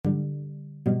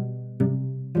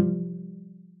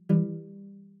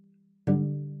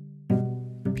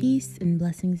Peace and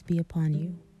blessings be upon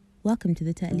you. Welcome to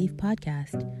the Ta'leef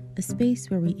Podcast, a space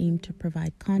where we aim to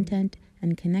provide content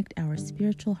and connect our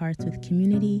spiritual hearts with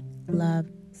community, love,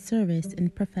 service,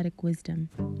 and prophetic wisdom.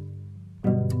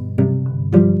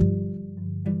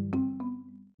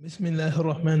 Bismillah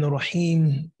ar-Rahman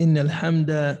ar-Rahim. Inna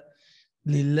al-hamda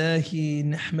lillahi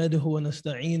nahmaduhu wa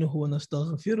nasta'inuhu wa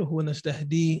nastaghfiruhu wa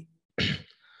nastahdi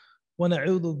wa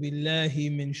na'udhu billahi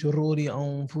min shururi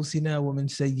anfusina wa min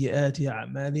sayyiati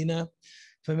a'malina.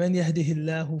 فمن يهده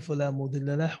الله فلا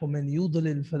مضل له ومن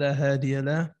يضلل فلا هادي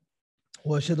له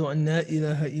واشهد ان لا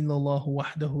اله الا الله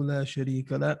وحده لا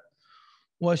شريك له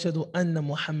واشهد ان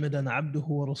محمدا عبده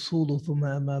ورسوله ثم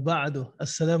اما بعد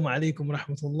السلام عليكم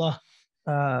ورحمه الله.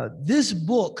 This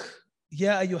book,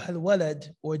 Ya Ayyuhal Walad,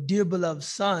 or Dear Beloved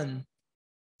Son,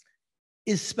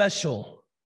 is special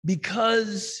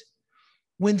because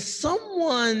when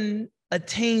someone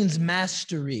attains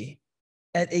mastery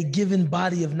at a given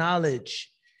body of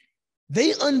knowledge,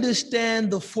 they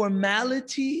understand the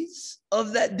formalities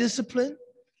of that discipline,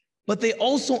 but they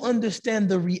also understand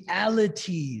the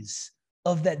realities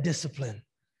of that discipline.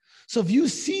 So if you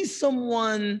see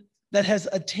someone that has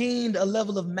attained a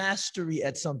level of mastery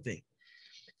at something,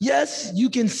 yes, you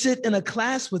can sit in a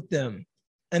class with them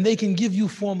and they can give you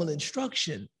formal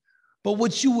instruction, but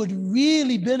what you would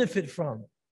really benefit from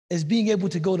is being able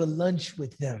to go to lunch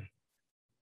with them,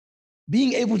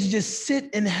 being able to just sit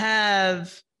and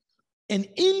have an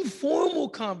informal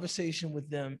conversation with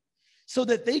them so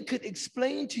that they could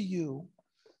explain to you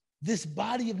this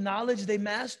body of knowledge they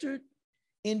mastered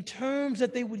in terms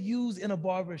that they would use in a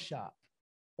barbershop,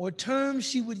 or terms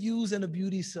she would use in a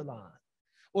beauty salon,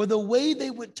 or the way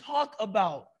they would talk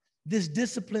about this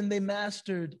discipline they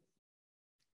mastered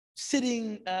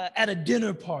sitting at a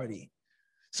dinner party.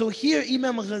 So here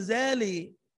Imam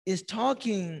Ghazali is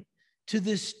talking to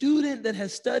this student that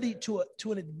has studied to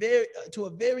a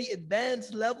very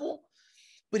advanced level,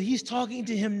 but he's talking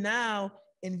to him now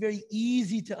in very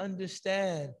easy to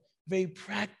understand, very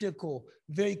practical,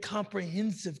 very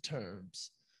comprehensive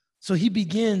terms. So he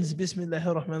begins,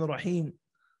 Bismillahir Rahmanir Rahim,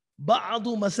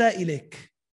 Ba'adu masailik.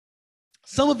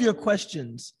 Some of your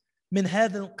questions, min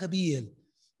hadha al-qabil,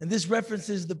 and this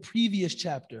references the previous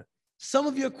chapter. Some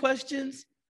of your questions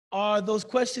are those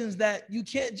questions that you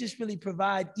can't just really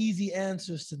provide easy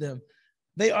answers to them.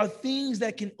 They are things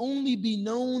that can only be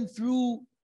known through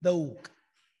dhawq,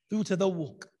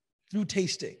 through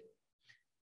tasting.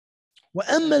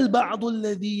 وَأَمَّا الْبَعْضُ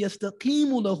الَّذِي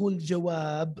يَسْتَقِيمُ لَهُ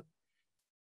الْجَوَابِ.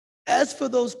 As for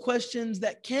those questions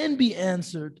that can be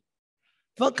answered,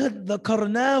 فَقَدْ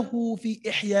ذَكَرْنَاهُ فِي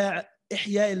إِحْيَاءِ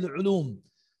الْعُلُومِ.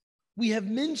 We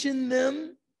have mentioned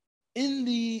them in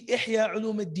the Ihya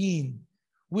Ulum ad-Din,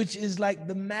 which is like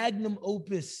the magnum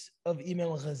opus of Imam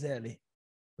Ghazali,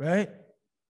 right?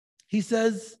 He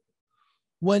says,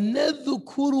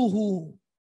 وَنَذْكُرُ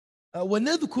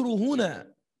هُنَا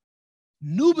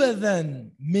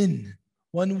نُبَذًا مِنْ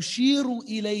وَنُشِيرُ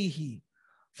إِلَيْهِ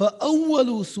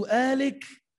فأول سؤالك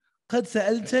قد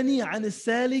سألتني عن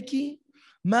السالك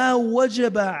ما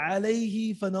وجب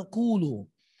عليه فنقول.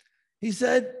 He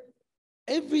said,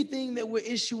 everything that we're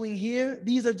issuing here,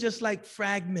 these are just like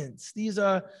fragments. These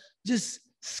are just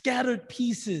scattered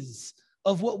pieces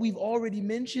of what we've already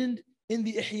mentioned in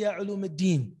the Ihya Ulum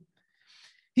ad-Din.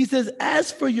 He says,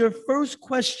 as for your first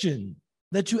question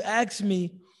that you asked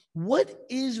me, what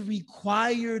is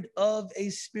required of a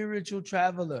spiritual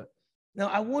traveler? Now,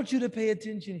 I want you to pay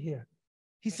attention here.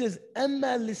 He says,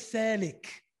 Amma lisalik.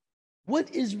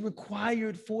 What is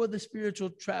required for the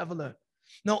spiritual traveler?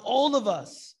 Now, all of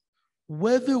us,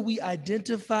 whether we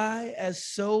identify as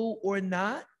so or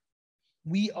not,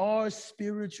 we are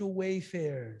spiritual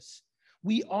wayfarers.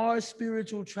 We are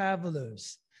spiritual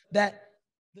travelers. That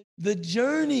the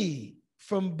journey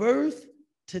from birth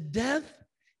to death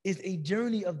is a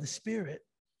journey of the spirit.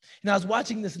 And I was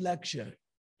watching this lecture,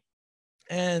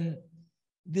 and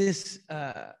this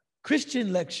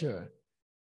Christian lecturer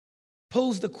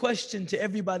posed a question to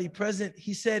everybody present.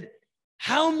 He said,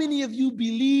 how many of you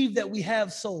believe that we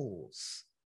have souls?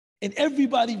 And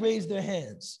everybody raised their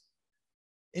hands.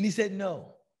 And he said,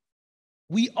 no,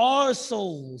 we are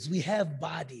souls. We have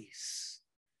bodies,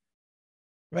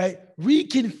 right?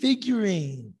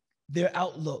 Reconfiguring their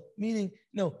outlook, meaning,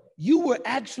 no, you were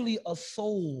actually a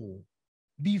soul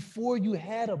before you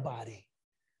had a body.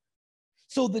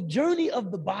 So the journey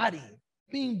of the body,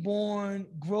 being born,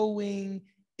 growing,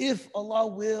 if Allah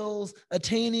wills,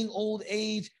 attaining old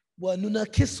age,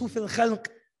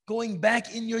 going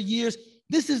back in your years,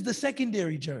 this is the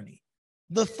secondary journey.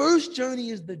 The first journey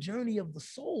is the journey of the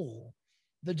soul,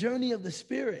 the journey of the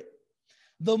spirit.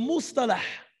 The mustalah,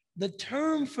 the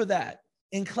term for that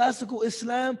in classical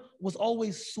Islam was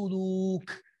always suluk,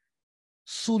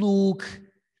 suluk.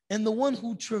 And the one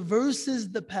who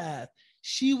traverses the path,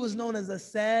 she was known as a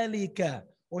salika,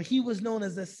 or he was known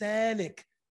as a salik,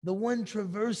 the one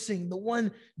traversing, the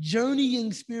one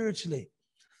journeying spiritually.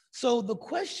 So the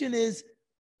question is,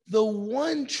 the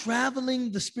one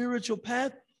traveling the spiritual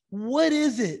path, what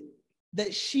is it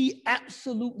that she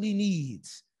absolutely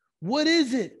needs? What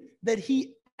is it that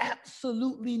he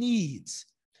absolutely needs?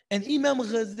 And Imam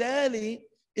Ghazali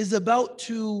is about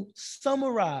to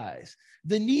summarize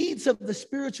the needs of the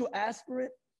spiritual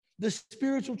aspirant, the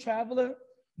spiritual traveler,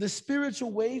 the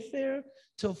spiritual wayfarer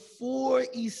to 4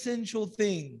 essential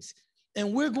things.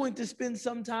 And we're going to spend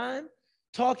some time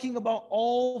talking about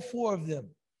all 4 of them.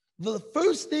 The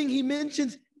first thing he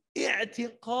mentions,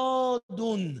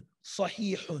 i'tiqadun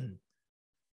sahihun,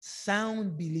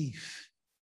 sound belief.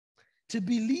 To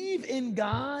believe in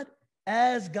God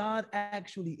as God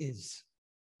actually is.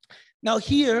 Now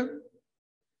here,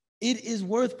 it is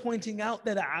worth pointing out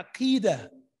that aqidah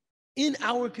in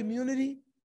our community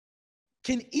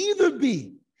can either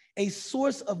be a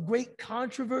source of great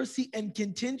controversy and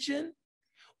contention,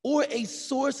 or a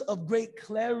source of great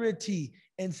clarity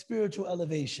and spiritual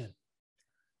elevation.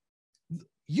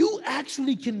 You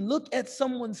actually can look at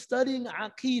someone studying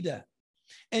aqidah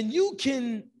and you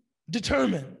can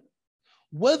determine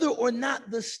whether or not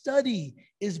the study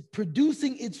is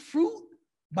producing its fruit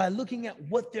by looking at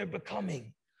what they're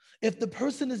becoming. If the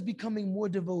person is becoming more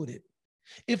devoted,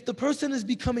 if the person is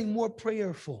becoming more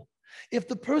prayerful, if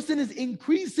the person is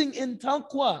increasing in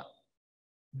taqwa,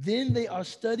 then they are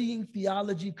studying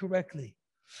theology correctly.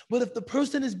 But if the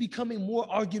person is becoming more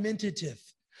argumentative,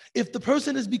 if the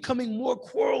person is becoming more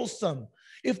quarrelsome,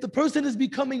 if the person is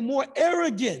becoming more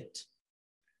arrogant,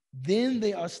 then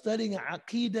they are studying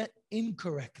aqidah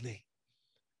incorrectly.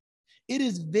 It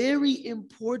is very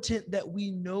important that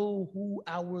we know who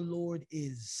our Lord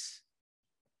is.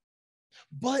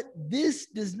 But this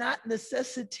does not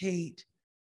necessitate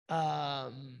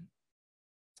an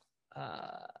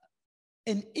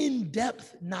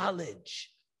in-depth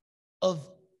knowledge of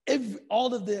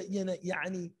all of the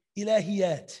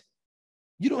ilahiyat.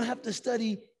 You don't have to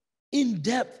study in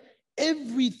depth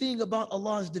everything about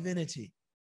Allah's divinity.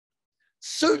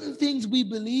 Certain things we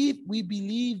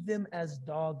believe them as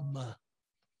dogma.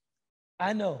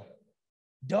 I know,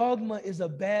 dogma is a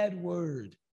bad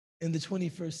word in the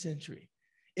 21st century.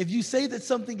 If you say that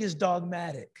something is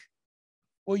dogmatic,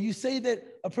 or you say that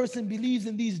a person believes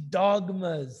in these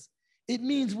dogmas, it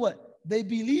means what? They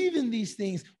believe in these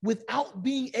things without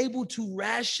being able to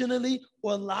rationally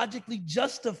or logically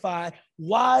justify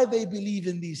why they believe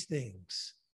in these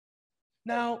things.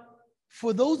 Now,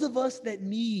 for those of us that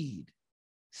need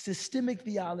systematic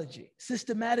theology,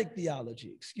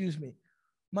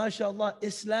 mashallah,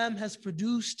 Islam has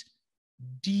produced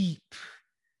deep,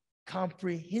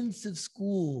 comprehensive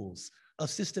schools of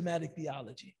systematic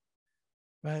theology,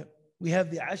 right? We have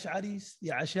the Ash'aris, the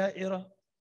Asha'ira,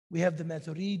 we have the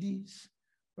Maturidis,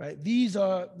 right? These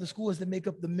are the schools that make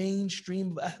up the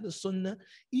mainstream of Ahl Sunnah.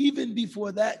 Even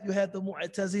before that, you had the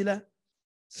Mu'tazila.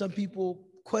 Some people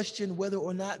question whether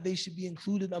or not they should be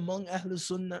included among Ahl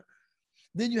Sunnah.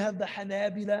 Then you have the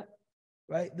Hanabila,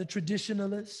 right? The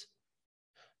traditionalists.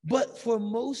 But for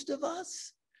most of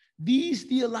us, these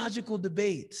theological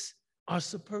debates are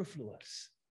superfluous.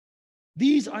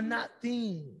 These are not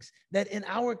things that in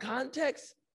our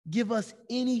context give us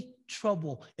any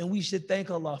trouble, and we should thank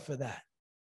Allah for that.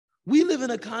 We live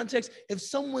in a context, if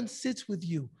someone sits with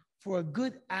you for a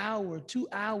good hour, 2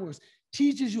 hours,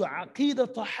 teaches you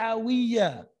Aqidah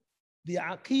Tahawiyya, the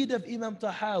Aqidah of Imam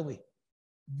Tahawi,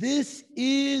 this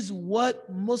is what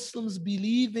Muslims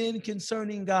believe in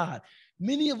concerning God.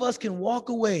 Many of us can walk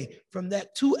away from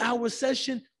that 2-hour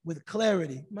session with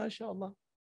clarity. MashaAllah.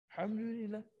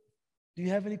 Alhamdulillah. Do you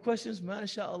have any questions?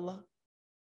 MashaAllah.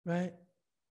 Right?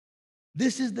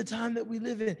 This is the time that we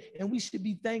live in, and we should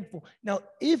be thankful. Now,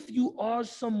 if you are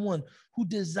someone who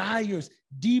desires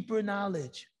deeper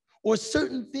knowledge, or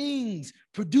certain things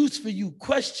produce for you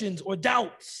questions or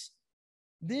doubts,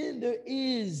 then there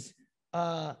is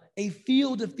a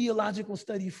field of theological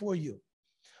study for you.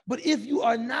 But if you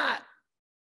are not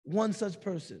one such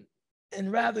person,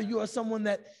 and rather you are someone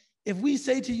that, if we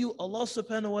say to you, Allah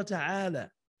subhanahu wa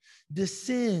ta'ala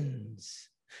descends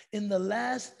in the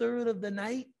last third of the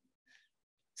night,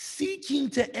 seeking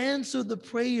to answer the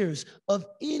prayers of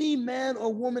any man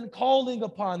or woman calling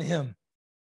upon him,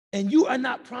 and you are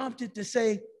not prompted to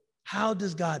say, how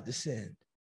does God descend?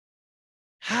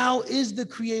 How is the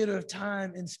creator of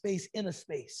time and space in a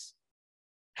space?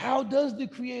 How does the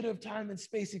creator of time and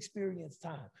space experience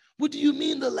time? What do you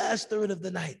mean the last third of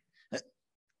the night?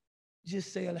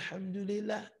 just say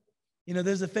Alhamdulillah. You know,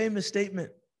 there's a famous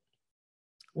statement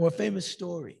or a famous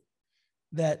story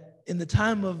that in the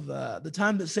time that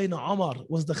Sayyidina Umar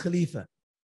was the Khalifa,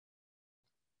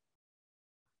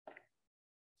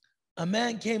 a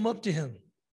man came up to him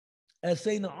as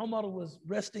Sayyidina Umar was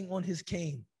resting on his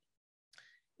cane.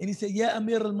 And he said, Ya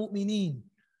Amir al-Mu'mineen,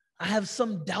 I have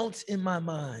some doubts in my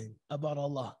mind about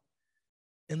Allah.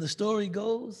 And the story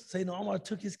goes, Sayyidina Umar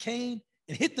took his cane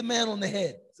and hit the man on the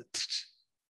head.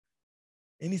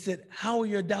 And he said, how are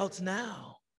your doubts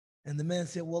now? And the man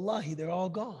said, Wallahi, they're all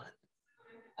gone.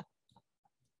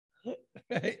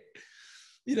 Right?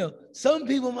 You know, some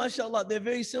people, mashallah, they're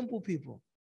very simple people.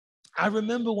 I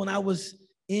remember when I was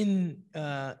in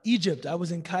Egypt, I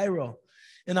was in Cairo,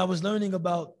 and I was learning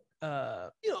about,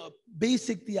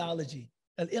 basic theology,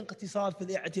 al-inqtisad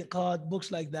fi al-i'tiqad,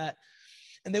 books like that.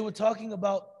 And they were talking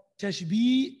about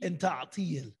tashbih and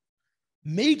ta'til,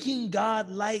 making God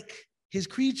like his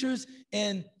creatures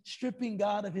and stripping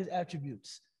God of his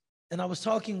attributes. And I was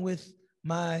talking with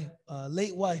my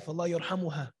late wife, Allah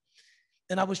yarhamuha,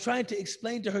 and I was trying to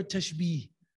explain to her tashbih,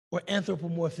 or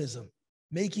anthropomorphism,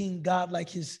 making God like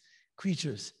his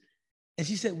creatures. And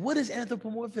she said, what is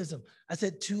anthropomorphism? I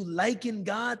said, to liken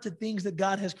God to things that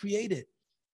God has created.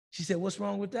 She said, what's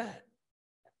wrong with that?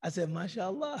 I said,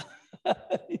 mashallah.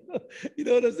 You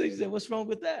know what I'm saying? She said, what's wrong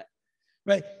with that?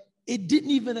 Right? It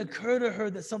didn't even occur to her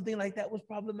that something like that was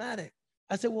problematic.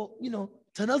 I said, well,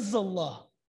 tanazzallah.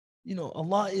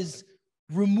 Allah is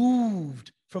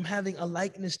removed from having a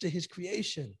likeness to his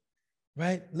creation,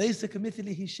 right? Laysa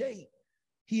kamithlihi shay.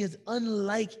 He is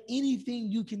unlike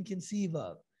anything you can conceive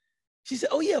of. She said,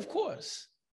 oh yeah, of course.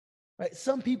 Right?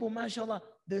 Some people, mashallah,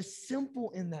 they're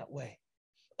simple in that way.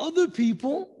 Other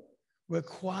people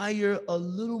require a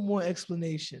little more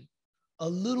explanation, a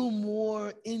little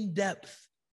more in-depth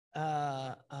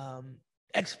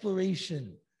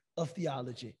exploration of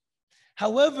theology.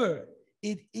 However,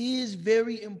 it is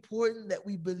very important that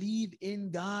we believe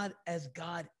in God as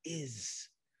God is.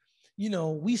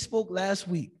 We spoke last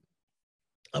week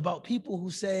about people who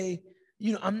say,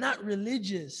 I'm not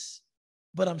religious,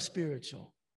 but I'm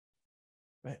spiritual.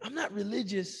 Right? I'm not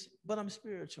religious, but I'm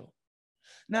spiritual.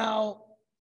 Now,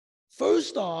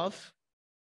 first off,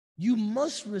 you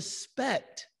must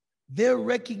respect their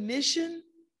recognition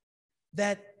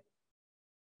that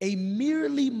a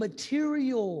merely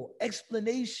material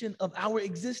explanation of our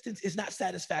existence is not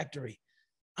satisfactory.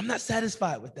 I'm not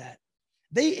satisfied with that.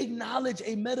 They acknowledge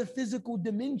a metaphysical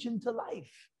dimension to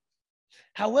life.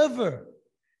 However,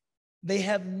 they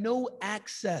have no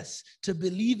access to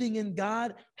believing in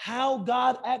God, how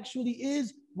God actually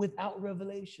is, without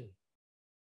revelation.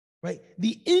 Right?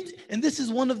 And this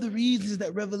is one of the reasons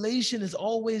that revelation is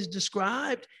always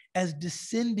described as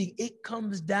descending. It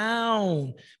comes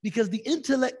down because the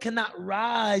intellect cannot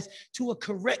rise to a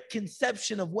correct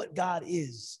conception of what God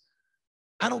is.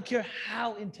 I don't care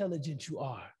how intelligent you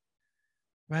are.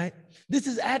 Right? This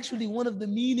is actually one of the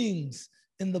meanings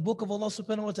in the book of Allah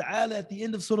subhanahu wa ta'ala at the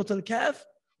end of Surah Al-Kahf,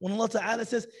 when Allah ta'ala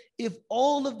says, if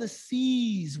all of the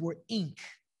seas were ink,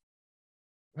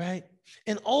 right?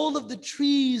 And all of the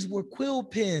trees were quill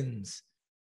pens,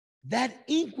 that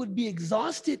ink would be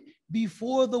exhausted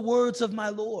before the words of my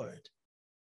Lord.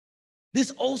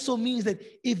 This also means that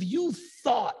if you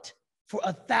thought for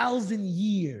 1,000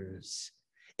 years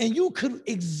and you could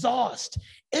exhaust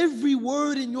every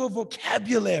word in your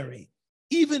vocabulary,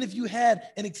 even if you had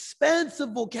an expansive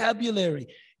vocabulary,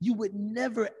 you would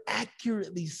never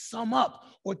accurately sum up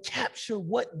or capture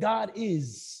what God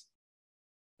is,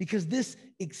 because this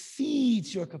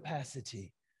exceeds your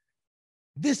capacity.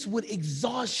 This would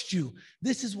exhaust you.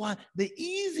 This is why the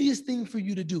easiest thing for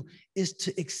you to do is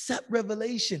to accept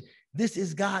revelation. This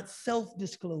is God's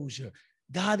self-disclosure.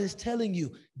 God is telling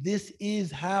you, this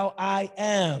is how I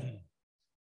am.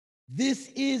 This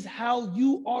is how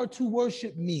you are to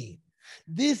worship me.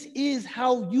 This is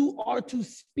how you are to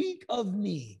speak of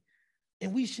me.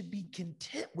 And we should be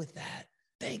content with that.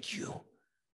 Thank you.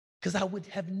 Because I would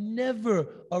have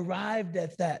never arrived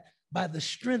at that by the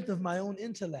strength of my own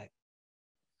intellect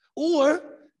or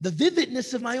the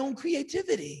vividness of my own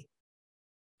creativity.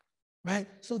 Right?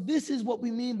 So this is what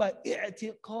we mean by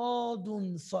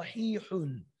i'tiqadun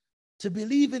sahihun, to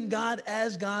believe in God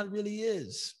as God really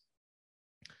is.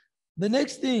 The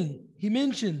next thing he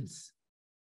mentions,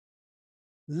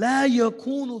 la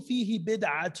yakunu fihi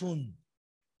bid'atun,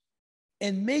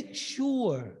 and make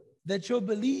sure that your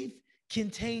belief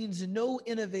contains no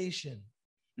innovation.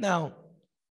 Now,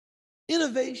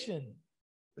 innovation,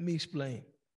 let me explain.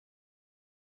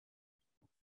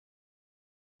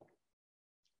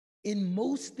 In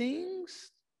most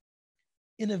things,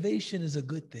 innovation is a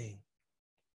good thing.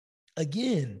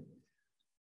 Again,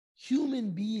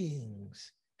 human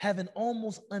beings have an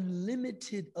almost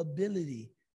unlimited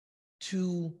ability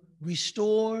to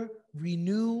restore,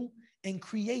 renew, and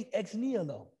create ex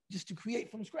nihilo, just to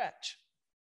create from scratch.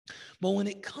 But when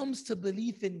it comes to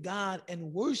belief in God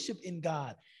and worship in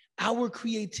God, our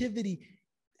creativity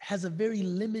has a very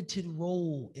limited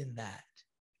role in that,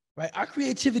 right? Our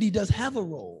creativity does have a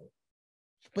role,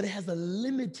 but it has a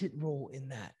limited role in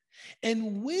that.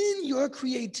 And when your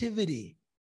creativity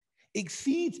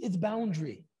exceeds its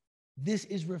boundary, this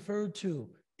is referred to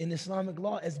in Islamic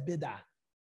law as bid'ah,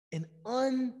 an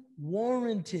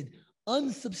unwarranted,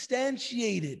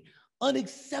 unsubstantiated,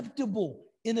 unacceptable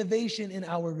innovation in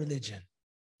our religion.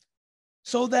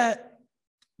 So that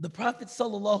the Prophet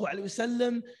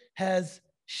ﷺ has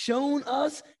shown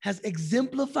us, has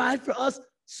exemplified for us,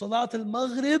 Salat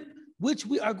al-Maghrib, which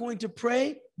we are going to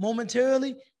pray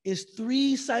momentarily, is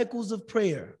 3 cycles of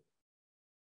prayer.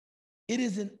 It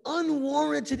is an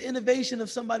unwarranted innovation if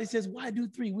somebody says, why do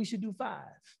 3? We should do 5.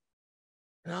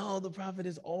 No, the Prophet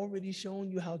has already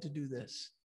shown you how to do this.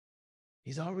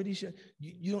 He's already shown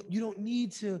you don't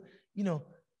need to,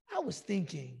 I was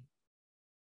thinking,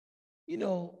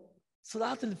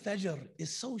 Salat al-Fajr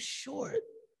is so short,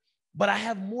 but I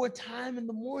have more time in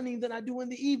the morning than I do in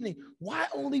the evening. Why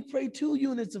only pray 2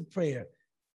 units of prayer?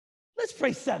 Let's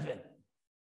pray 7.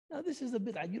 Now, this is a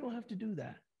bit, you don't have to do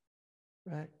that,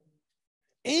 right?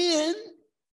 And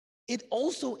it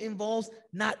also involves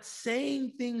not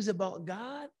saying things about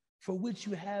God for which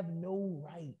you have no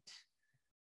right.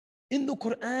 In the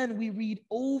Quran, we read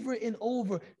over and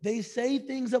over, they say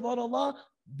things about Allah,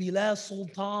 bila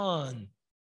sultan.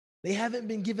 They haven't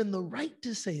been given the right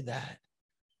to say that.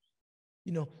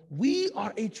 We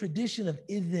are a tradition of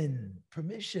idhin,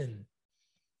 permission.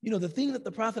 The thing that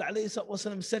the Prophet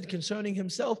ﷺ said concerning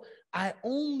himself, I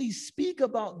only speak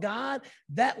about God,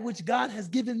 that which God has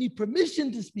given me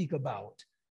permission to speak about.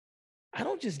 I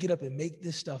don't just get up and make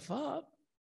this stuff up,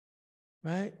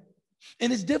 right?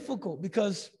 And it's difficult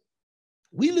because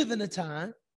we live in a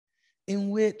time in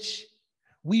which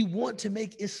we want to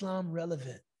make Islam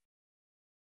relevant.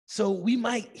 So we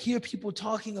might hear people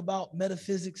talking about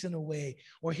metaphysics in a way,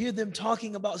 or hear them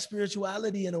talking about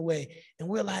spirituality in a way, and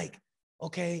we're like,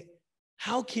 okay,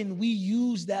 how can we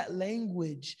use that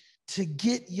language to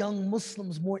get young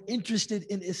Muslims more interested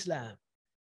in Islam?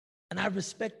 And I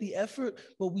respect the effort,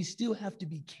 but we still have to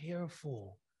be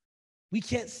careful. We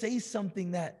can't say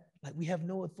something that, like, we have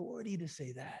no authority to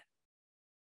say that,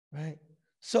 right?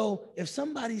 So if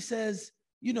somebody says,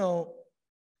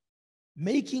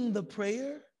 making the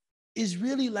prayer is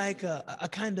really like a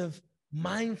kind of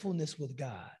mindfulness with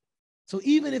God. So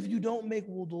even if you don't make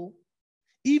wudu,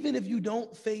 even if you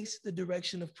don't face the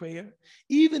direction of prayer,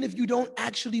 even if you don't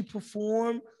actually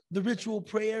perform the ritual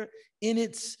prayer in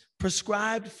its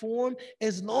prescribed form,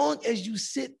 as long as you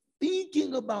sit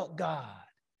thinking about God,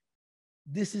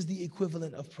 this is the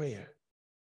equivalent of prayer.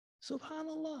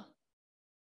 SubhanAllah.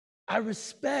 I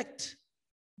respect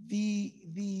the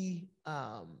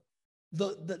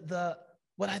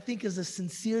what I think is a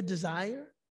sincere desire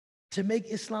to make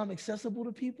Islam accessible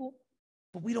to people,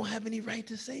 but we don't have any right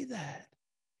to say that.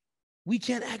 We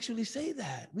can't actually say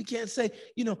that. We can't say,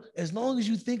 as long as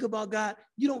you think about God,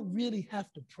 you don't really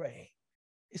have to pray.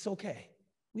 It's okay.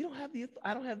 I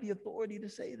don't have the authority to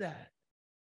say that.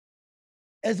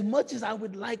 As much as I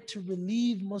would like to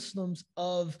relieve Muslims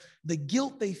of the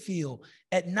guilt they feel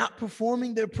at not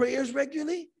performing their prayers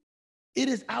regularly, it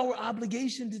is our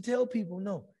obligation to tell people,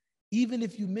 no, even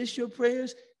if you miss your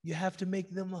prayers, you have to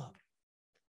make them up,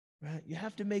 right? You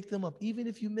have to make them up, even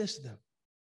if you miss them,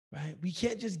 right? We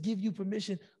can't just give you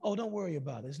permission. Oh, don't worry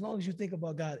about it. As long as you think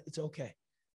about God, it's okay.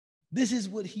 This is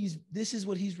what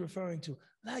he's referring to.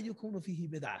 La yakunu fihi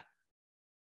bid'ah.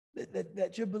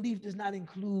 That your belief does not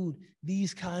include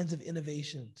these kinds of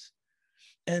innovations.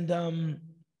 And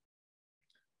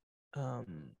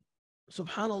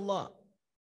subhanAllah,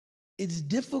 it's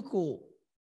difficult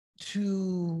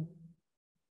to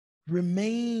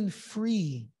remain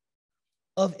free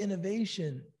of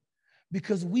innovation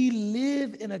because we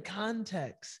live in a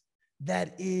context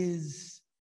that is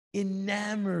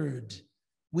enamored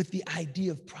with the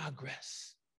idea of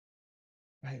progress,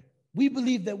 right? We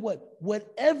believe that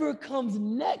whatever comes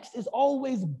next is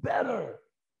always better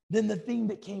than the thing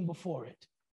that came before it,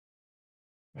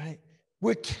 right?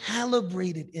 We're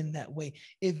calibrated in that way.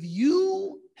 If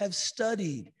you have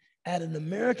studied at an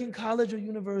American college or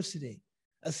university,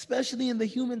 especially in the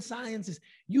human sciences,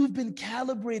 you've been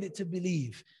calibrated to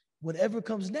believe whatever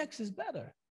comes next is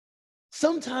better.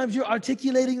 Sometimes you're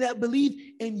articulating that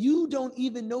belief and you don't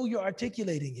even know you're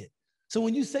articulating it. So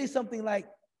when you say something like,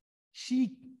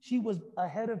 She was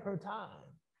ahead of her time.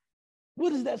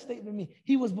 What does that statement mean?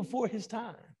 He was before his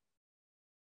time.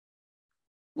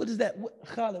 What does that,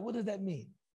 Khalid, what does that mean?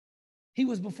 He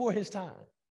was before his time.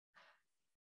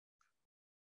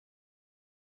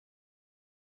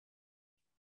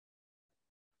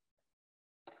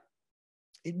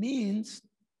 It means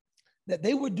that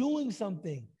they were doing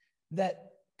something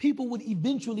that people would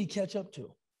eventually catch up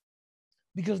to,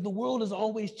 because the world is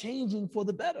always changing for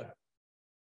the better.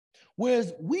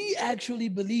 Whereas we actually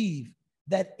believe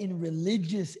that in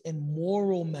religious and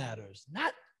moral matters,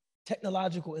 not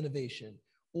technological innovation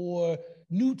or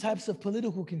new types of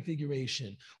political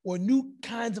configuration or new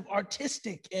kinds of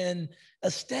artistic and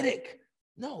aesthetic.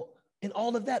 No, in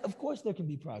all of that, of course, there can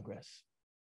be progress,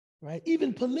 right?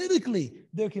 Even politically,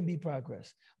 there can be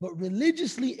progress. But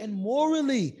religiously and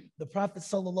morally, the Prophet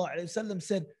ﷺ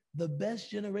said, the best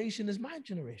generation is my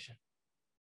generation.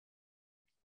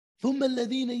 ثُمَّ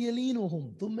الَّذِينَ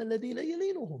يَلِينُهُمْ ثُمَّ الَّذِينَ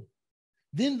يَلِينُهُمْ.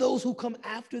 Then those who come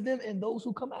after them and those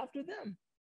who come after them.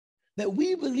 That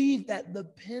we believe that the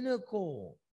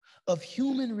pinnacle of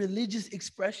human religious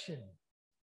expression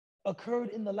occurred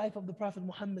in the life of the Prophet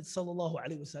Muhammad sallallahu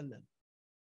alaihi wasallam.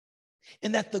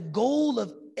 And that the goal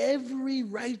of every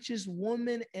righteous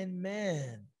woman and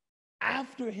man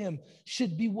after him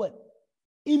should be what?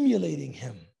 Emulating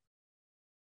him.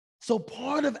 So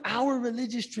part of our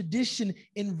religious tradition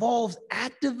involves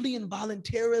actively and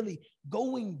voluntarily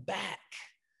going back.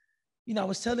 You know, I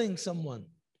was telling someone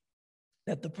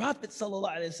that the Prophet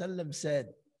ﷺ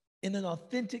said in an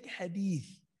authentic hadith,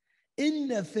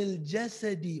 "Inna fil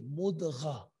jasadi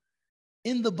mudgha."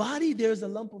 In the body, there's a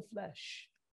lump of flesh.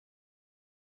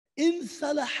 In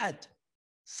salahat,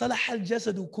 salahal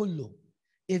jasadu kullu.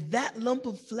 If that lump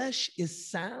of flesh is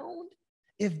sound,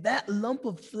 if that lump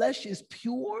of flesh is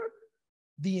pure,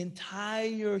 the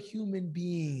entire human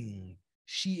being,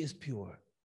 she is pure.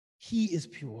 He is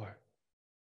pure.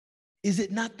 Is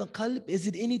it not the qalb? Is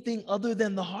it anything other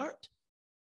than the heart?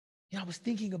 I was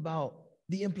thinking about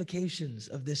the implications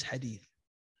of this hadith.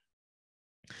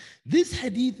 This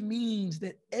hadith means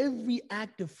that every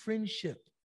act of friendship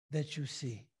that you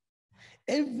see,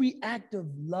 every act of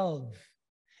love,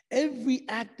 every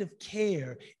act of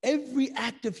care, every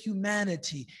act of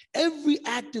humanity, every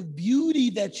act of beauty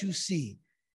that you see,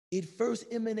 it first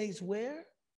emanates where?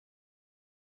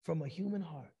 From a human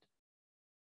heart.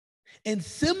 And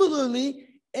similarly,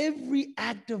 every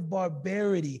act of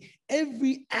barbarity,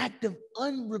 every act of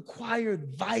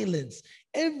unrequired violence,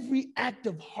 every act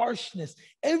of harshness,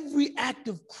 every act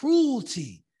of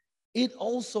cruelty, it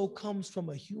also comes from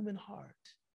a human heart.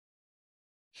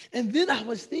 And then I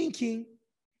was thinking,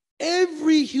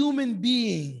 every human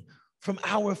being from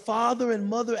our father and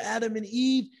mother, Adam and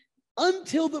Eve,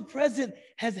 until the present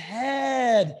has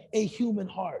had a human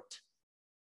heart.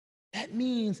 That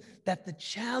means that the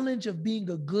challenge of being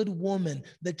a good woman,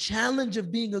 the challenge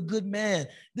of being a good man,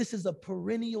 this is a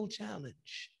perennial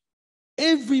challenge.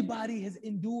 Everybody has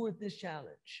endured this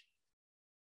challenge.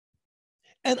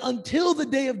 And until the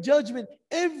day of judgment,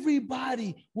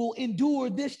 everybody will endure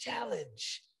this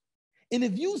challenge. And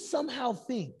if you somehow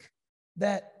think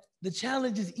that the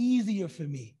challenge is easier for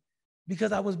me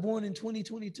because I was born in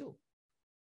 2022,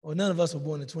 or none of us were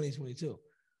born in 2022,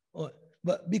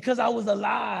 but because I was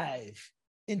alive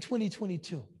in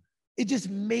 2022, it just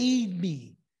made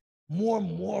me more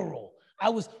moral. I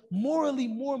was morally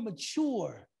more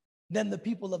mature than the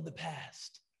people of the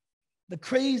past. The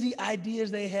crazy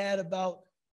ideas they had about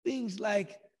things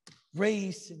like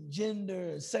race and gender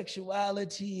and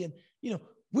sexuality, and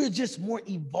we're just more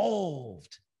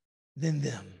evolved than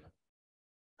them.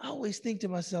 I always think to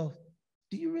myself,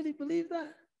 do you really believe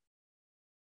that?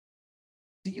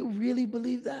 Do you really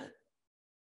believe that?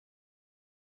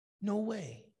 No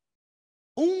way.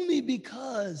 Only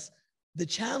because the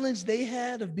challenge they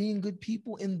had of being good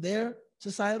people in their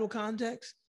societal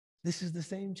context, this is the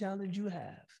same challenge you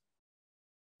have.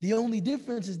 The only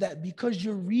difference is that because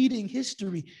you're reading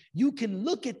history, you can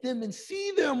look at them and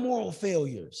see their moral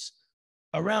failures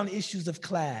around issues of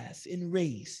class and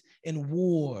race and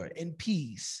war and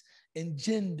peace and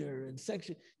gender and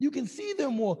sex. You can see their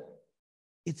moral.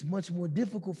 It's much more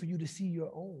difficult for you to see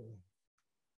your own.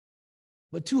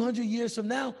 But 200 years from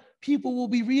now, people will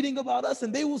be reading about us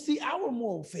and they will see our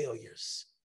moral failures,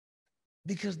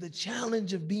 because the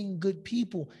challenge of being good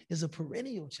people is a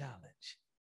perennial challenge.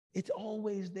 It's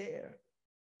always there.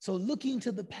 So looking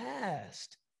to the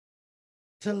past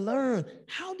to learn,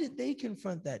 how did they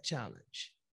confront that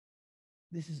challenge?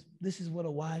 This is what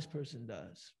a wise person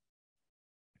does.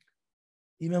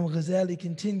 Imam Ghazali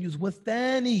continues,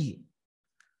 وَالثَّانِي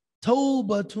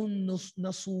تَوْبَةٌ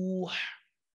نَصُوحٌ.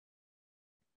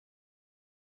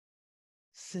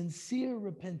 sincere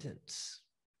repentance.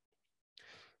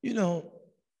 You know,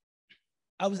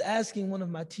 I was asking one of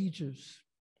my teachers,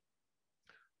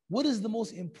 what is the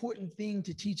most important thing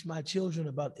to teach my children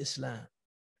about Islam?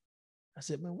 I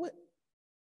said, man, what?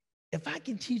 If I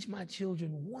can teach my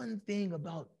children one thing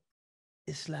about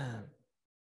Islam,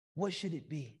 what should it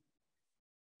be?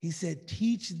 He said,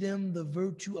 teach them the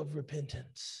virtue of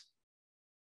repentance.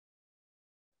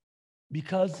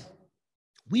 Because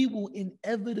we will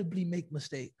inevitably make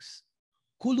mistakes.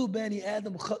 كل بني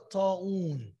آدم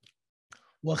خطاؤون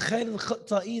وخير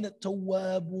الخطائين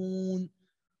التوابون.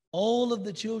 All of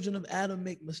the children of Adam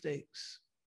make mistakes.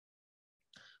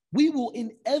 We will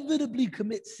inevitably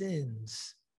commit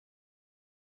sins,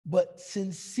 but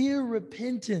sincere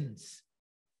repentance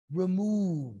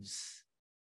removes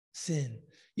sin.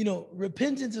 You know,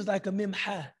 repentance is like a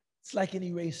mimha. It's like an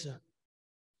eraser.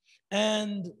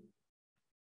 And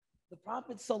the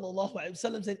Prophet sallallahu alaihi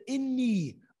wasallam said,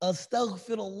 "Inni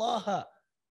astaghfirullah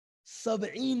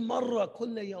 70 marra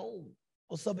kulla yawm,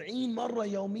 or 70 marra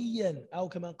yawmiyan." Aw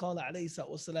kama qala alayhi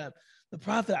salatu wasalam. The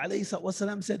Prophet alayhi salatu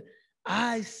wasalam said,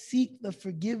 I seek the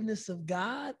forgiveness of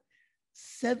God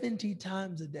 70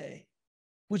 times a day,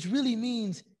 which really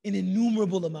means an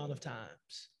innumerable amount of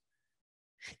times.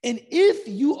 And if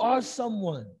you are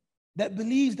someone that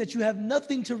believes that you have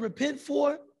nothing to repent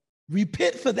for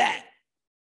that.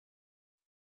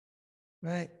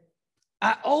 Right?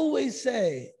 I always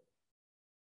say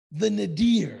the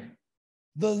nadir,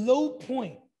 the low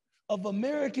point of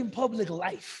American public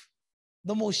life,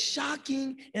 the most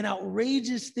shocking and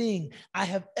outrageous thing I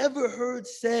have ever heard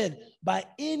said by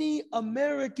any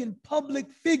American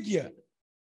public figure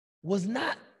was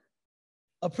not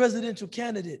a presidential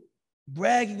candidate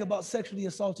bragging about sexually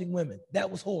assaulting women. That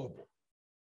was horrible.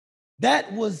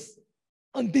 That was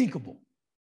unthinkable.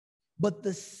 But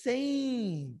the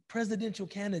same presidential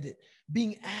candidate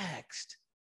being asked,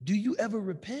 do you ever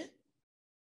repent?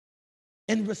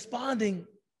 And responding,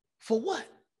 for what?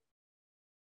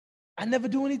 I never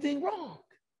do anything wrong.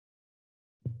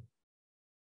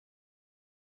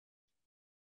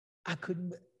 I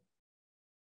couldn't,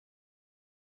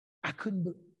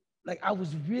 like, I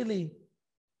was really,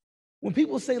 when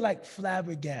people say like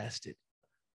flabbergasted,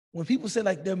 when people say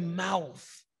like their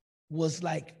mouth was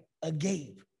like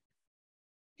agape,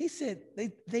 he said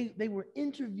they were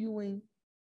interviewing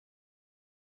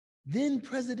then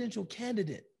presidential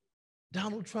candidate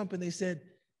Donald Trump, and they said,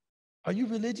 are you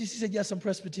religious? He said, yes, I'm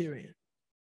Presbyterian.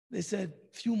 They said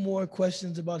a few more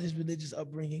questions about his religious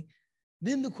upbringing.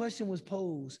 Then the question was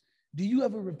posed, do you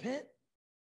ever repent?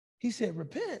 He said,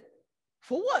 repent?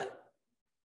 For what?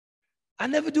 I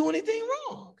never do anything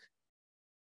wrong.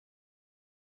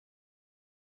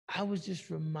 I was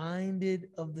just reminded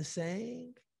of the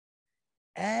saying,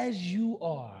 as you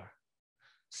are,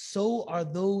 so are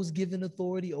those given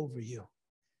authority over you.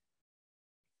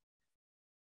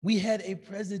 We had a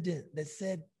president that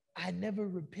said, I never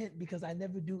repent because I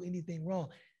never do anything wrong.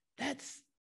 That's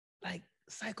like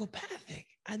psychopathic.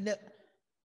 I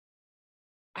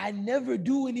never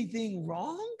do anything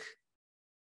wrong.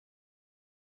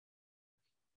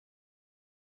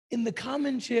 In the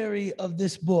commentary of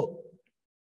this book,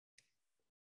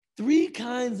 3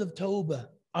 kinds of tawbah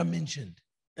are mentioned.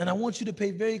 And I want you to pay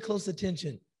very close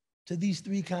attention to these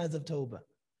 3 kinds of tawbah.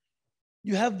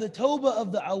 You have the tawbah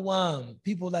of the awam,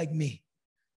 people like me.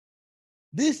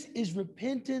 This is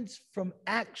repentance from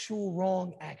actual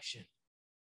wrong action.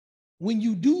 When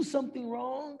you do something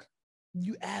wrong,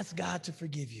 you ask God to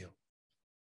forgive you.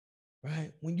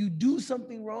 Right? When you do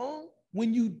something wrong,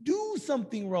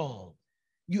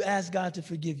 you ask God to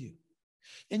forgive you.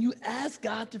 And you ask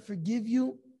God to forgive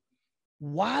you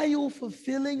while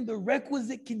fulfilling the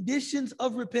requisite conditions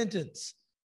of repentance.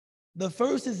 The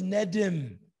first is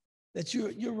nedim, that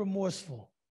you're remorseful.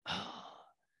 Oh,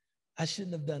 I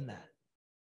shouldn't have done that.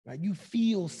 Right? You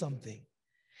feel something.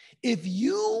 If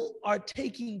you are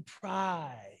taking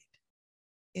pride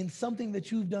in something that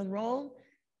you've done wrong,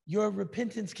 your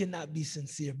repentance cannot be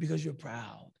sincere because you're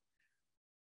proud.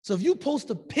 So if you post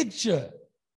a picture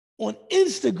on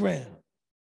Instagram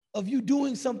of you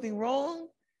doing something wrong,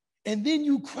 and then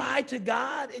you cry to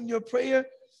God in your prayer,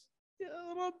 Ya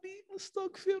Rabbi,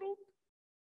 astaghfiruh.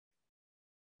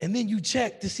 And then you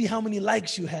check to see how many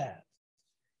likes you have.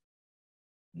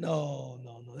 No,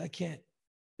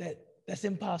 that's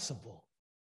impossible,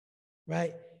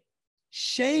 right?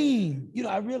 Shame,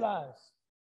 I realize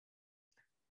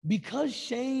because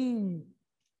shame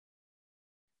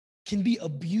can be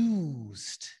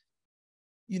abused,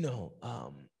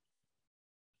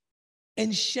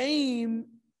 and shame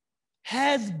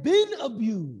has been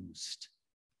abused.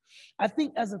 I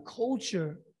think as a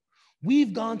culture,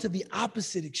 We've gone to the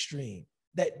opposite extreme,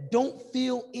 that don't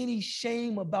feel any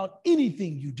shame about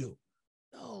anything you do.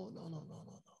 No.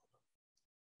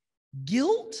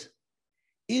 Guilt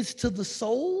is to the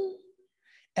soul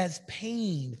as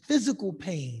pain, physical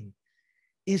pain,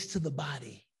 is to the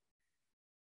body.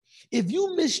 If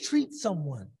you mistreat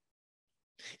someone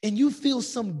and you feel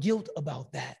some guilt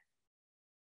about that,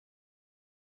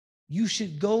 you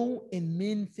should go and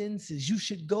mend fences. You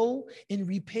should go and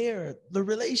repair the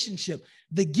relationship.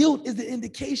 The guilt is the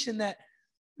indication that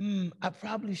I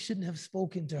probably shouldn't have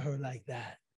spoken to her like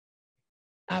that.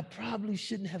 I probably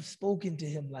shouldn't have spoken to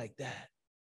him like that.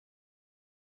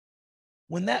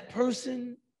 When that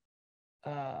person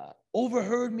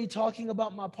overheard me talking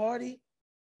about my party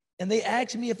and they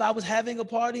asked me if I was having a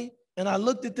party, and I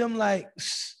looked at them like,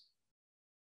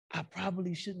 I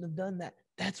probably shouldn't have done that.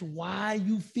 That's why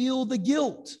you feel the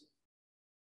guilt.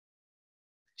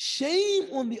 Shame,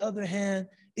 on the other hand,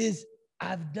 is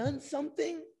I've done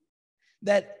something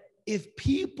that if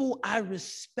people I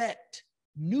respect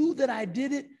knew that I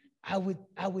did it, I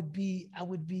would be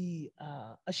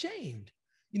ashamed.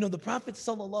 You know, the Prophet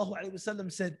sallallahu alaihi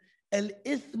wasallam said,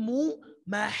 "Al-ithmu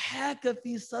ma haka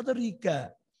fi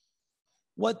sadrika,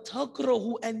 wa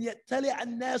takrahu an yattali'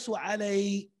 an-nasu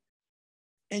alayhi."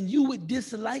 And you would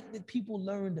dislike that people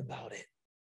learned about it.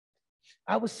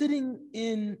 I was sitting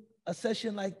in a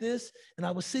session like this, and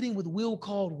I was sitting with Will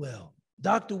Caldwell,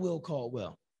 Dr. Will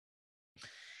Caldwell.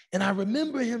 And I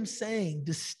remember him saying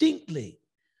distinctly,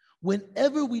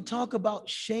 whenever we talk about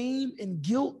shame and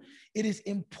guilt, it is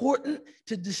important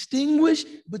to distinguish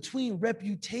between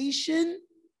reputation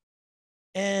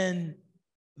and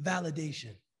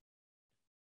validation.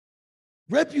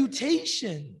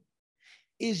 Reputation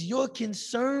is your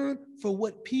concern for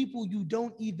what people you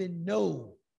don't even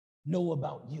know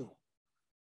about you.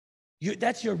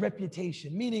 That's your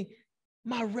reputation, meaning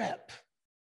my rep.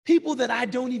 People that I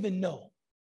don't even know,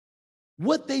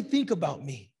 what they think about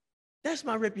me. That's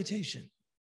my reputation.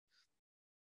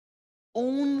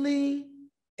 Only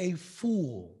a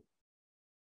fool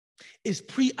is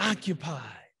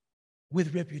preoccupied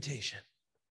with reputation.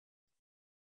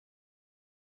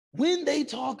 When they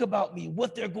talk about me,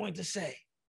 what they're going to say.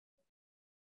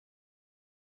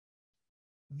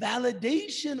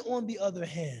 Validation, on the other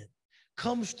hand,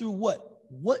 comes through what?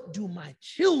 What do my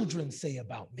children say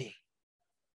about me?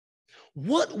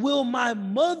 What will my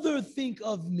mother think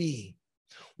of me?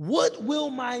 What will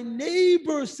my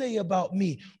neighbor say about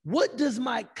me? What does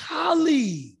my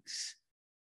colleagues,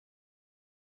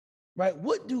 right?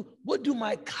 What do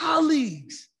my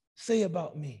colleagues say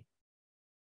about me?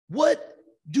 What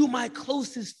do my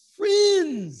closest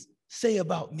friends say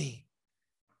about me?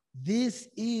 This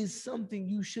is something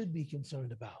you should be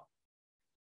concerned about.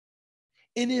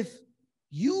 And if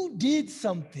you did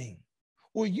something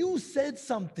or you said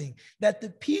something that the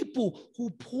people who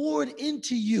poured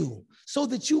into you so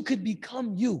that you could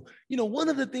become you, you know, one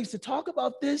of the things to talk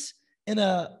about this in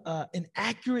an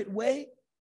accurate way,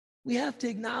 we have to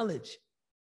acknowledge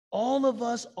all of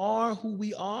us are who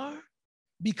we are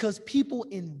because people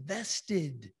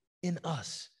invested in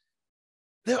us.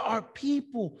 There are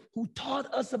people who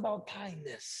taught us about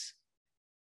kindness.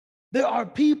 There are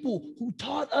people who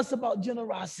taught us about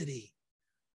generosity.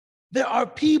 There are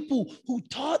people who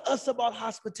taught us about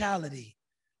hospitality.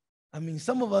 I mean,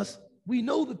 some of us, we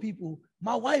know the people.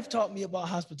 My wife taught me about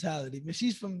hospitality, but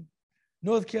she's from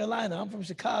North Carolina. I'm from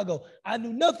Chicago. I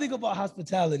knew nothing about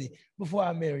hospitality before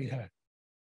I married her.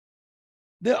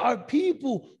 There are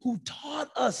people who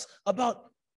taught us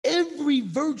about every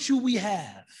virtue we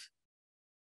have.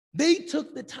 They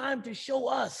took the time to show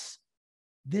us,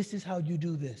 this is how you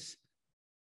do this.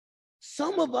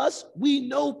 Some of us, we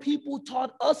know people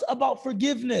taught us about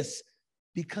forgiveness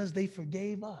because they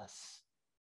forgave us.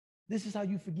 This is how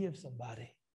you forgive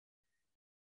somebody.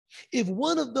 If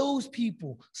one of those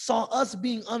people saw us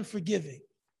being unforgiving,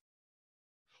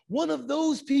 one of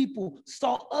those people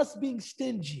saw us being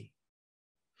stingy,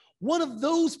 one of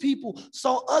those people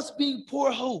saw us being poor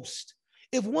host,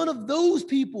 if one of those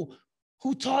people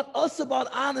who taught us about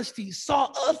honesty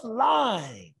saw us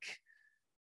lying,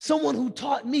 someone who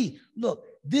taught me, look,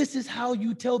 this is how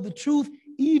you tell the truth,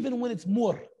 even when it's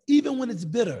mur, even when it's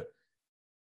bitter.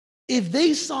 If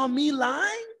they saw me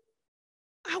lying,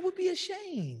 I would be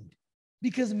ashamed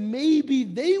because maybe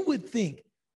they would think,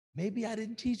 maybe I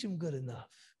didn't teach him good enough.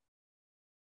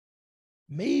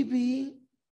 Maybe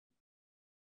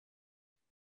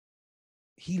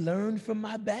he learned from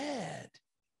my bad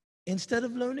instead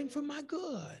of learning from my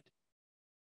good,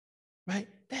 right?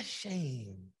 That's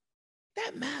shame.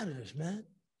 That matters, man.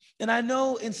 And I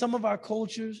know in some of our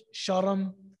cultures,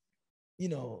 sharam,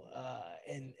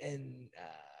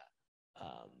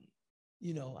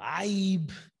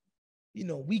 Aib.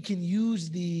 We can use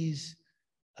these,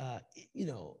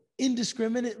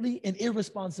 indiscriminately and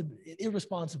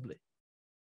irresponsibly.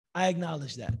 I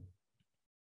acknowledge that.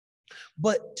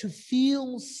 But to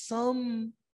feel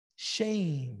some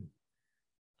shame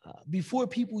before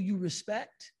people you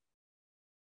respect,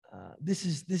 this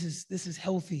is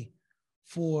healthy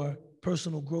for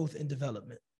personal growth and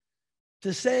development.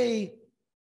 To say,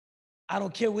 I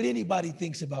don't care what anybody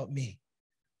thinks about me,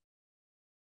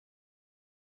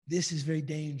 this is very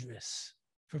dangerous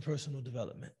for personal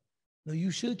development. No,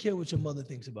 you should care what your mother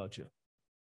thinks about you.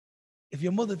 If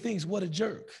your mother thinks, what a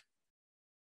jerk,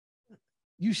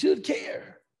 you should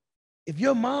care. If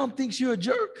your mom thinks you're a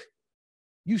jerk,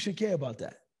 you should care about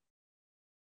that,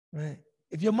 right?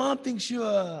 If your mom thinks you're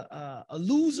a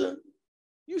loser,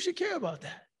 you should care about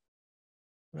that,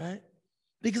 right?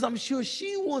 Because I'm sure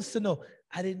she wants to know,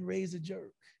 I didn't raise a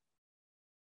jerk.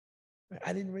 Right?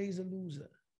 I didn't raise a loser,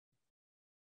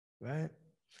 right?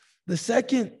 The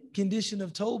second condition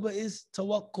of Tawbah is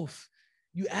tawakkuf.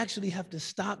 You actually have to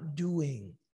stop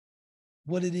doing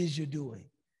what it is you're doing,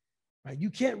 right? You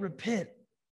can't repent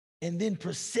and then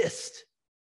persist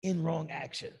in wrong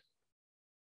action.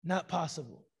 Not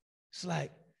possible. It's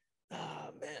like,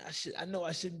 man, I know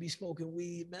I shouldn't be smoking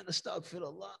weed. Man, the stock fit a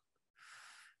lot.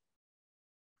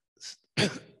 Stock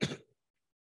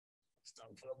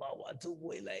fit a lot. Why too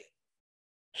way late?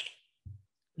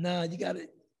 Nah, you gotta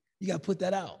put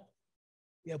that out.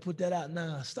 You gotta put that out.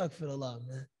 Nah, stock fit a lot,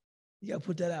 man. You gotta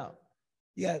put that out.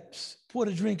 You gotta pour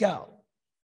the drink out.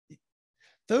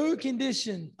 Third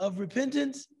condition of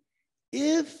repentance,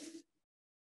 if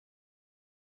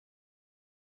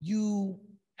you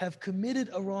have committed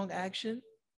a wrong action,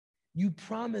 you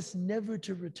promise never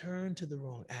to return to the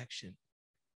wrong action,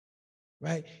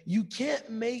 right? You can't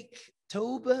make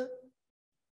Tawbah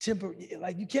temporary,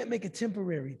 like you can't make a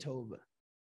temporary Tawbah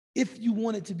if you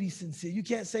want it to be sincere. You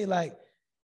can't say like,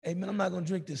 hey man, I'm not gonna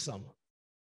drink this summer.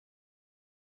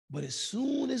 But as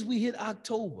soon as we hit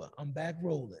October, I'm back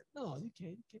rolling. No, you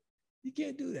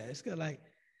can't do that. It's kind of like,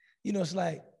 it's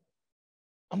like,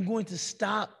 I'm going to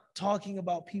stop talking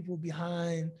about people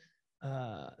behind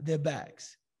their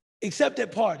backs, except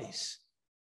at parties.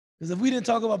 Because if we didn't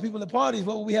talk about people at parties,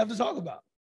 what would we have to talk about?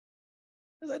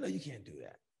 I was like, no, you can't do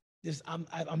that. Just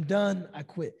I'm done. I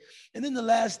quit. And then the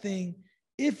last thing,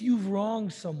 if you've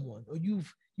wronged someone or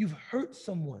you've hurt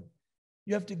someone,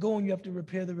 you have to go and you have to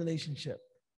repair the relationship.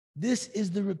 This is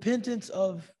the repentance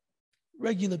of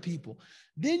regular people.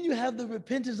 Then you have the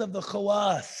repentance of the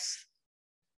khawas,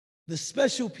 the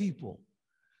special people.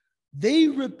 They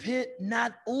repent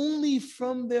not only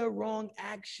from their wrong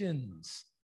actions,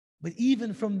 but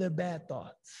even from their bad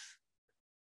thoughts.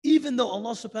 Even though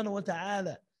Allah subhanahu wa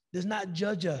ta'ala does not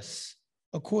judge us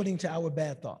according to our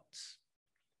bad thoughts.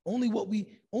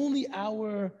 Only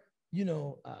our,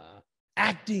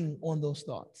 acting on those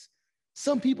thoughts.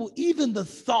 Some people, even the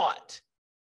thought.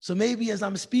 So maybe as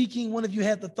I'm speaking, one of you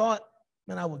had the thought,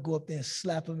 man, I would go up there and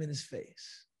slap him in his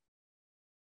face.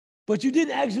 But you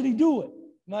didn't actually do it.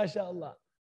 MashaAllah.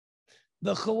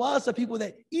 The khawas are people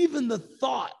that even the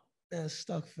thought, man,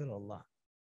 astaghfirullah.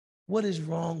 What is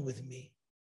wrong with me?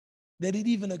 That it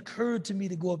even occurred to me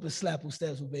to go up and slap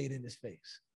Ustaz Ubaid in his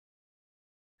face.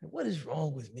 And what is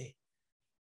wrong with me?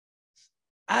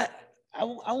 I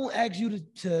won't ask you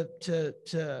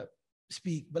to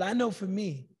speak, but I know for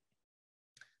me,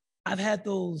 I've had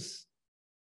those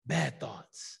bad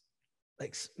thoughts.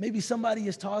 Like maybe somebody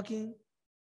is talking,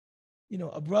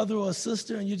 a brother or a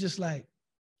sister, and you're just like,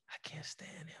 I can't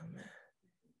stand him, man.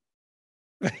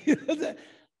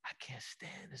 I can't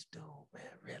stand this dude, man,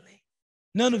 really.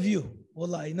 None of you,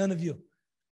 wallahi, none of you.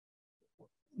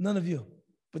 None of you.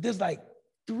 But there's like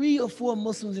 3 or 4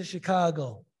 Muslims in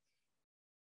Chicago.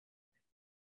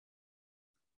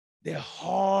 They're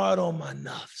hard on my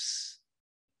nafs.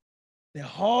 They're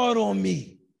hard on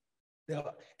me.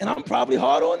 And I'm probably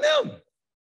hard on them.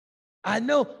 I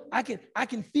know I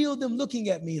can feel them looking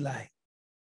at me like,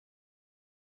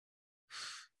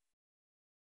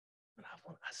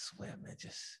 I swear, man,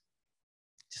 just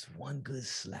one good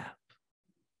slap.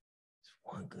 Just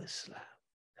one good slap.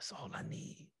 That's all I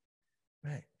need,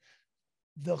 right?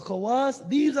 The khawas,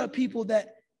 these are people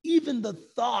that even the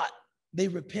thought, they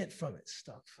repent from it.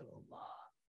 Astaghfirullah.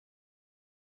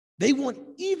 They want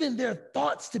even their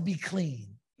thoughts to be clean.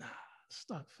 Nah,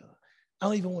 astaghfirullah. I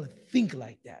don't even want to think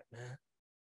like that, man.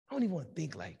 I don't even want to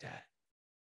think like that,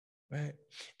 right?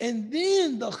 And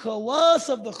then the khawas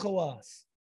of the khawas,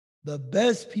 the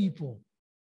best people,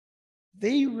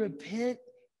 they repent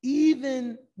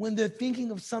even when they're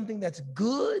thinking of something that's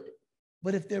good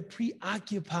but if they're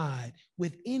preoccupied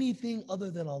with anything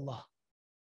other than Allah.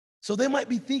 So they might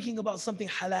be thinking about something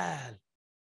halal,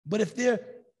 but if they're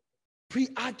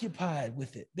preoccupied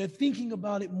with it, they're thinking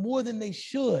about it more than they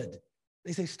should,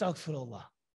 they say, astaghfirullah,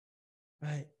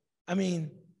 right? I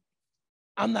mean,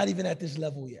 I'm not even at this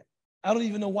level yet. I don't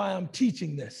even know why I'm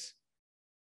teaching this.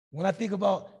 When I think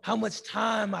about how much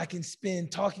time I can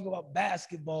spend talking about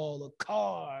basketball or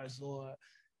cars or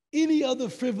any other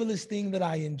frivolous thing that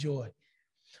I enjoy.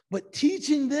 But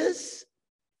teaching this,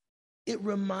 it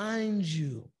reminds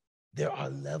you there are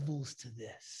levels to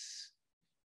this.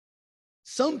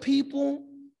 Some people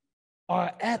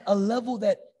are at a level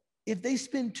that if they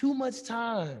spend too much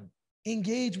time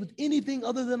engaged with anything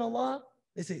other than Allah,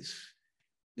 they say,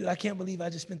 dude, I can't believe I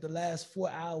just spent the last 4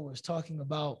 hours talking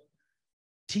about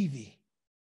TV.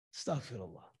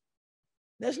 Astaghfirullah.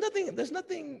 There's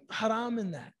nothing haram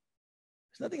in that.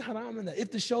 There's nothing haram in that.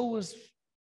 If the show was,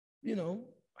 you know,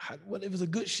 if it was a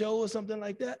good show or something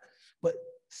like that, but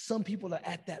some people are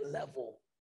at that level.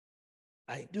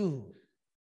 Like, dude,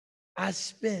 I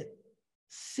spent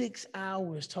 6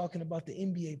 hours talking about the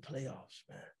NBA playoffs,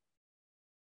 man.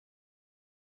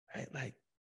 Right? Like,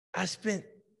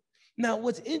 now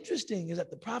what's interesting is that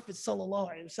the Prophet sallallahu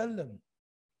alaihi wasallam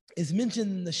is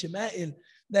mentioned in the Shama'il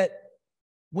that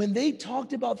when they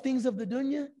talked about things of the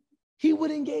dunya, he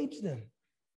would engage them.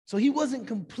 So he wasn't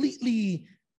completely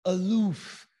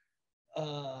aloof,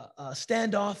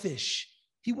 standoffish.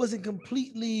 He wasn't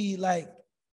completely like,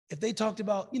 if they talked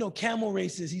about, you know, camel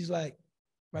races, he's like,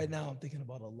 right now I'm thinking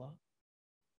about Allah.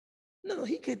 No,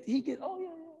 he could, oh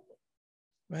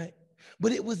yeah, right?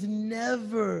 But it was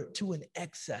never to an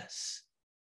excess,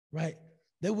 right?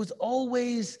 There was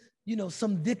always, you know,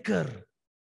 some dhikr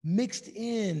mixed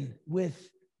in with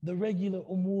the regular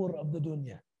umur of the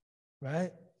dunya,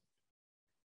 right?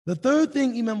 The third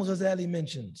thing Imam Ghazali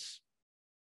mentions,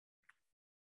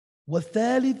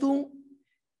 وَالثَّالِثُ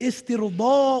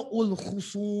استرضاء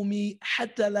الخصوم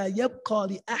حتى لا يبقى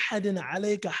لأحد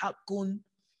عليك حق,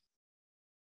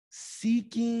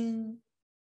 seeking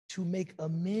to make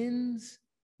amends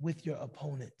with your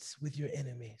opponents, with your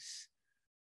enemies.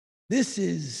 This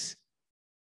is,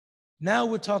 now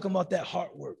we're talking about that hard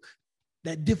work,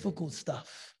 that difficult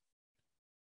stuff,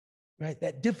 right?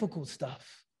 That difficult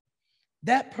stuff.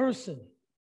 That person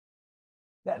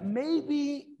that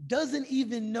maybe doesn't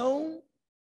even know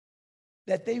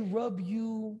that they rub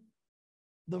you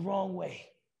the wrong way,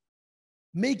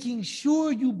 making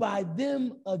sure you buy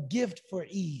them a gift for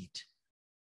Eid.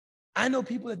 I know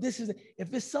people that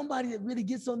if it's somebody that really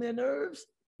gets on their nerves,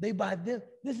 they buy them.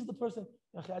 This is the person,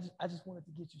 okay, I just wanted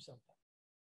to get you something,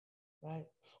 right?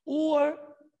 Or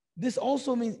this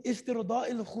also means istirda'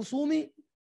 al-khusumi,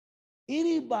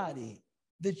 anybody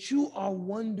that you are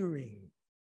wondering,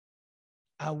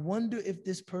 I wonder if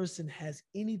this person has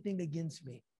anything against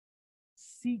me,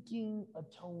 seeking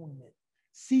atonement,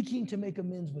 seeking to make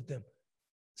amends with them,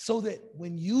 so that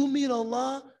when you meet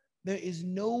Allah, there is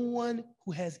no one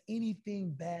who has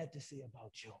anything bad to say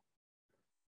about you,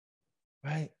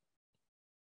 right?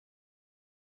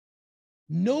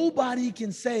 Nobody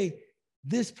can say,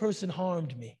 this person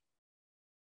harmed me,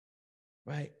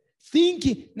 right?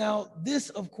 Thinking, now this,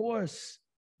 of course,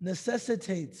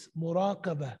 necessitates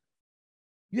muraqabah.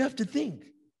 You have to think,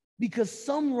 because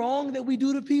some wrong that we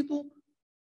do to people,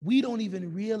 we don't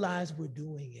even realize we're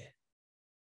doing it.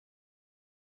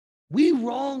 We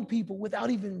wrong people without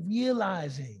even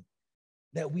realizing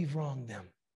that we've wronged them,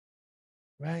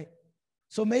 right?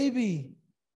 So maybe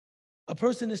a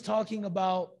person is talking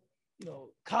about, you know,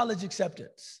 college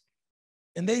acceptance,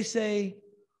 and they say,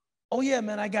 oh yeah,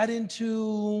 man, I got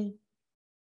into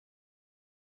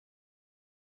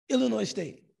Illinois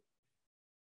State.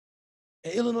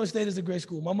 And Illinois State is a great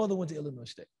school. My mother went to Illinois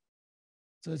State.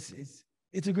 So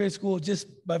it's a great school just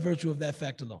by virtue of that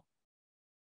fact alone.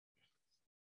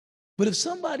 But if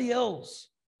somebody else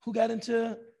who got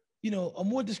into, you know, a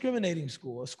more discriminating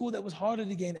school, a school that was harder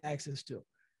to gain access to,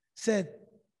 said,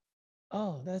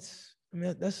 oh, that's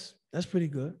pretty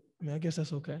good. I mean, I guess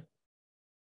that's okay.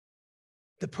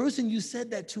 The person you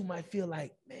said that to might feel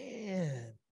like,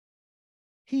 man,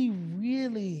 he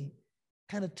really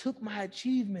kind of took my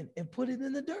achievement and put it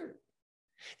in the dirt.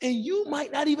 And you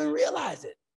might not even realize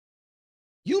it.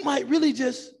 You might really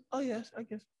just, oh yes, I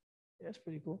guess, yeah, that's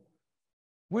pretty cool.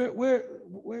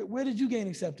 Where did you gain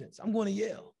acceptance? I'm going to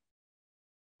Yale.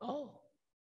 Oh,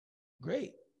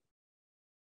 great.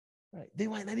 Right. They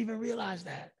might not even realize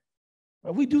that.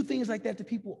 Right? We do things like that to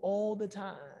people all the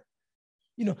time.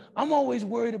 You know, I'm always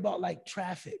worried about like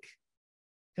traffic.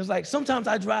 Because like sometimes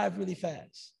I drive really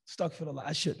fast. Stuck for the light.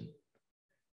 I shouldn't.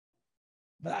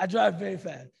 But I drive very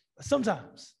fast.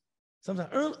 Sometimes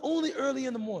only early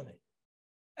in the morning,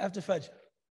 after Fajr,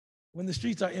 when the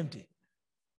streets are empty.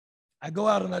 I go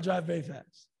out and I drive very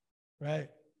fast, right?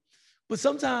 But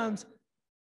sometimes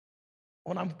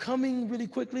when I'm coming really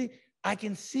quickly, I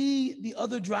can see the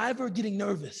other driver getting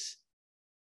nervous.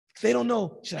 They don't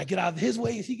know, should I get out of his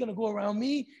way? Is he gonna go around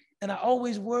me? And I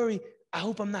always worry, I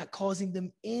hope I'm not causing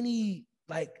them any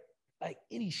like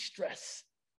any stress.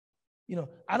 You know,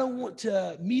 I don't want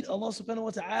to meet Allah subhanahu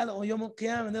wa ta'ala on Yawm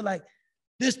al-Qiyamah and they're like,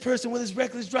 this person with his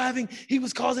reckless driving, he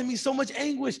was causing me so much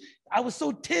anguish. I was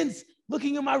so tense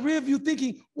looking in my rear view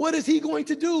thinking, what is he going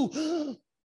to do?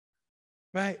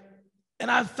 Right?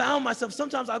 And I've found myself,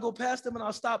 sometimes I'll go past them and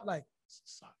I'll stop like,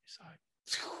 sorry.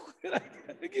 It's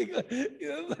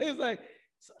like,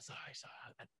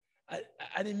 sorry.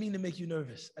 I didn't mean to make you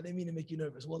nervous.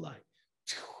 Wallahi.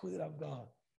 I'm gone.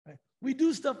 Right? We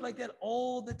do stuff like that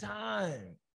all the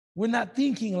time. We're not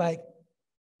thinking like,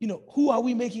 you know, who are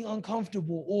we making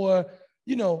uncomfortable? Or,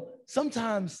 you know,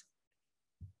 sometimes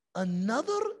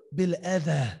another bil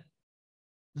adha,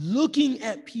 looking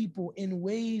at people in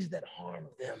ways that harm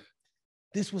them.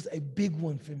 This was a big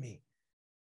one for me.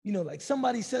 You know, like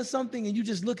somebody says something and you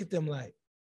just look at them like,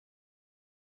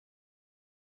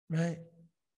 right?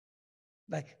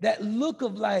 Like that look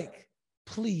of like,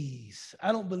 please,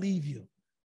 I don't believe you.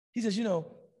 He says,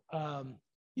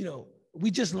 we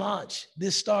just launched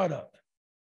this startup.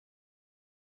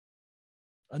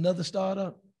 Another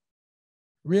startup?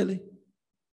 Really?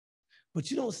 But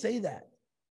you don't say that.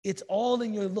 It's all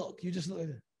in your look. You just look at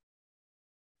it.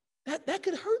 That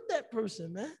could hurt that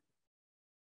person, man.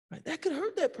 Right? That could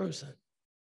hurt that person.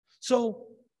 So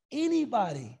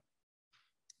anybody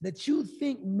that you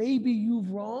think maybe you've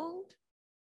wronged,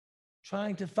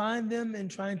 trying to find them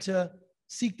and trying to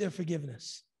seek their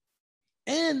forgiveness.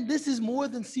 And this is more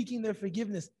than seeking their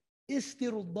forgiveness.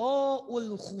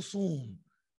 Istirda'ul khusum.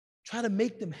 Try to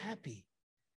make them happy.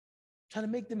 Try to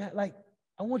make them like,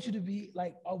 I want you to be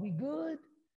like, are we good?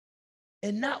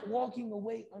 And not walking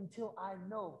away until I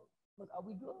know, look, are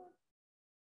we good?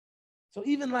 So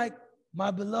even like my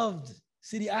beloved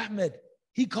Sidi Ahmed,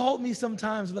 he called me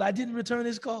sometimes, but I didn't return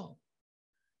his call.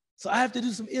 So I have to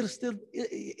do some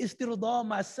istirda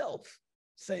myself.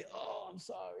 Say, oh, I'm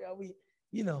sorry,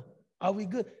 are we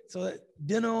good? So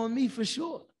dinner on me for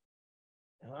sure.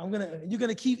 You're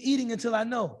gonna keep eating until I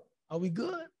know. Are we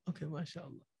good? Okay,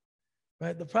 mashallah.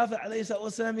 Right? The Prophet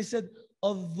ﷺ, he said,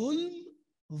 "Al-dhulm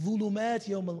dhulumat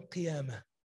yawm al-qiyamah."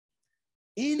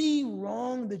 Any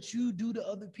wrong that you do to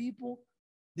other people,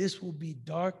 this will be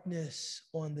darkness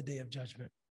on the day of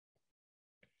judgment.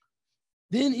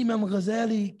 Then Imam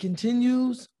Ghazali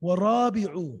continues,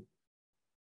 وَرَابِعُ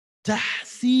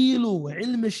تَحْسِيلُ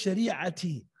عِلْمِ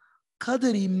الشَّرِيعَةِ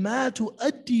قدر ما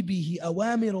تؤدي به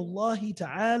أوامر الله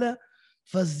تعالى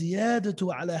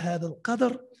فالزيادة على هذا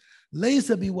القدر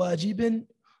ليس بواجب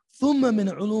ثم من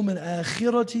علوم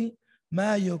الآخرة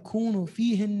ما يكون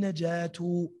فيه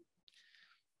النجاة.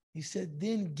 He said,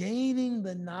 then gaining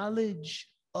the knowledge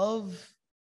of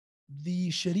the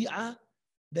Sharia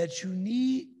that you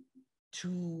need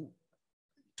to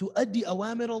addi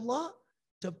awamir Allah,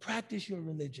 to practice your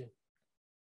religion.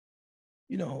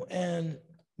 You know, and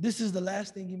this is the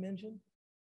last thing he mentioned.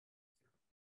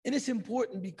 And it's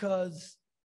important because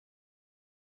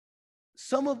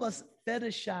some of us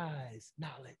fetishize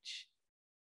knowledge.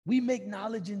 We make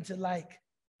knowledge into like,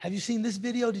 have you seen this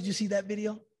video? Did you see that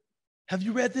video? Have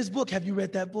you read this book? Have you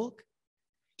read that book?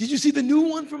 Did you see the new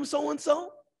one from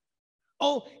so-and-so?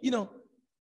 Oh,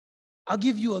 I'll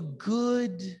give you a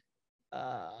good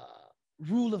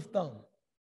rule of thumb.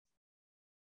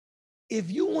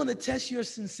 If you want to test your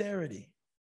sincerity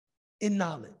in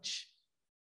knowledge,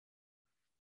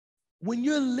 when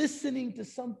you're listening to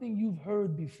something you've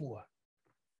heard before,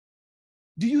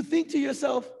 do you think to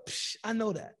yourself, I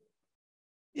know that.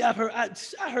 Yeah,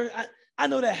 I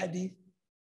know that hadith.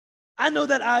 I know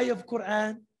that ayah of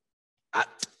Quran.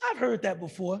 I've heard that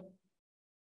before.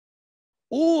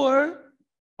 Or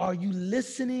are you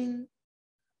listening,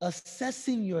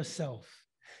 assessing yourself,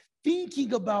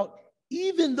 thinking about,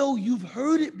 even though you've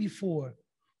heard it before,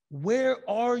 where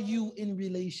are you in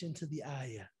relation to the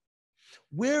ayah?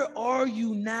 Where are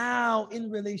you now in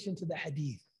relation to the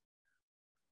hadith?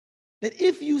 That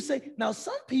if you say, now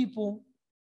some people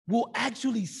will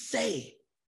actually say,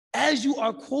 as you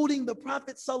are quoting the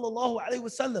Prophet sallallahu alaihi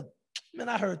wasallam, man,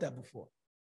 I heard that before.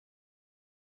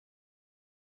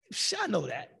 I know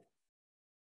that.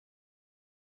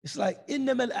 It's like,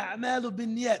 إِنَّمَا الْأَعْمَالُ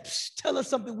بِالنِّيَّاتِ. Tell us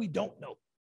something we don't know.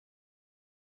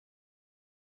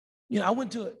 I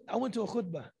went to a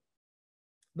khutbah.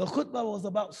 The khutbah was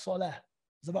about salah.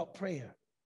 It was about prayer.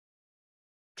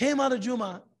 Came out of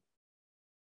Jummah.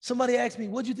 Somebody asked me,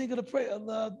 what'd you think of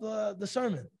the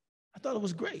sermon? I thought it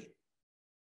was great.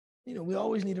 You know, we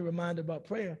always need a reminder about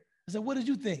prayer. I said, what did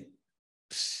you think?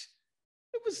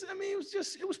 It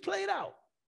was played out.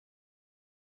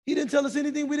 He didn't tell us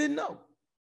anything we didn't know.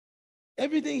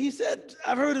 Everything he said,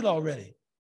 I've heard it already.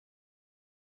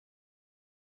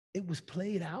 It was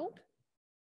played out?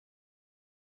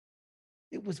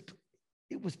 It was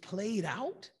played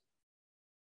out?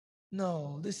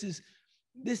 No, this is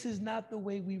not the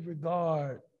way we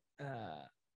regard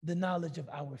the knowledge of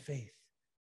our faith,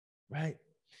 right?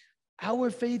 Our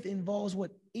faith involves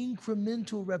what?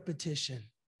 Incremental repetition,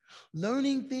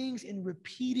 learning things and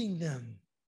repeating them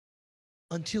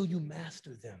until you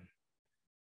master them.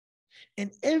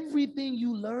 And everything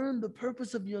you learn, the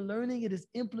purpose of your learning, it is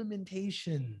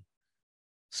implementation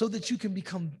so that you can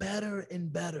become better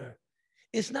and better.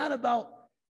 It's not about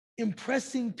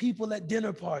impressing people at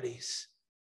dinner parties.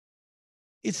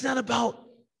 It's not about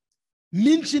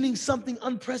mentioning something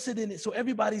unprecedented so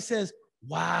everybody says,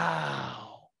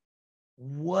 wow,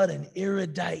 what an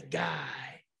erudite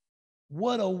guy.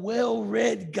 What a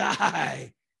well-read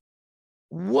guy.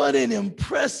 What an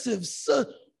impressive,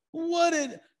 what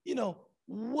a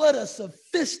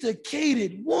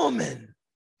sophisticated woman.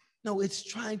 No, it's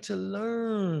trying to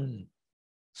learn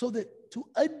so that to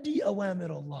addi awamir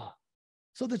Allah,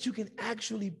 so that you can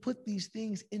actually put these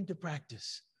things into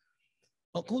practice.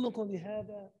 أقول قولي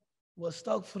هذا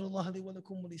واستغفر الله لي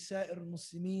ولكم ولسائر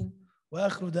المسلمين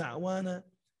وآخر دعوانا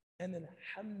أن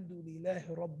الحمد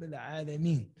لله رب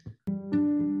العالمين.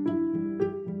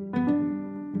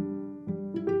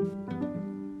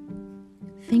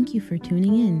 Thank you for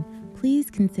tuning in. Please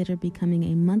consider becoming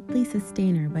a monthly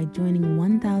sustainer by joining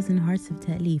 1,000 Hearts of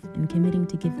Ta'leef and committing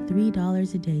to give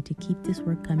 $3 a day to keep this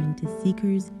work coming to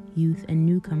seekers, youth, and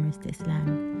newcomers to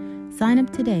Islam. Sign up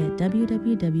today at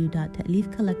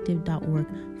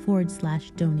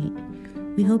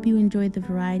www.ta'leefcollective.org/donate. We hope you enjoyed the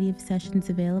variety of sessions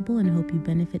available and hope you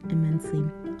benefit immensely.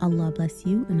 Allah bless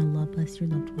you and Allah bless your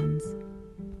loved ones.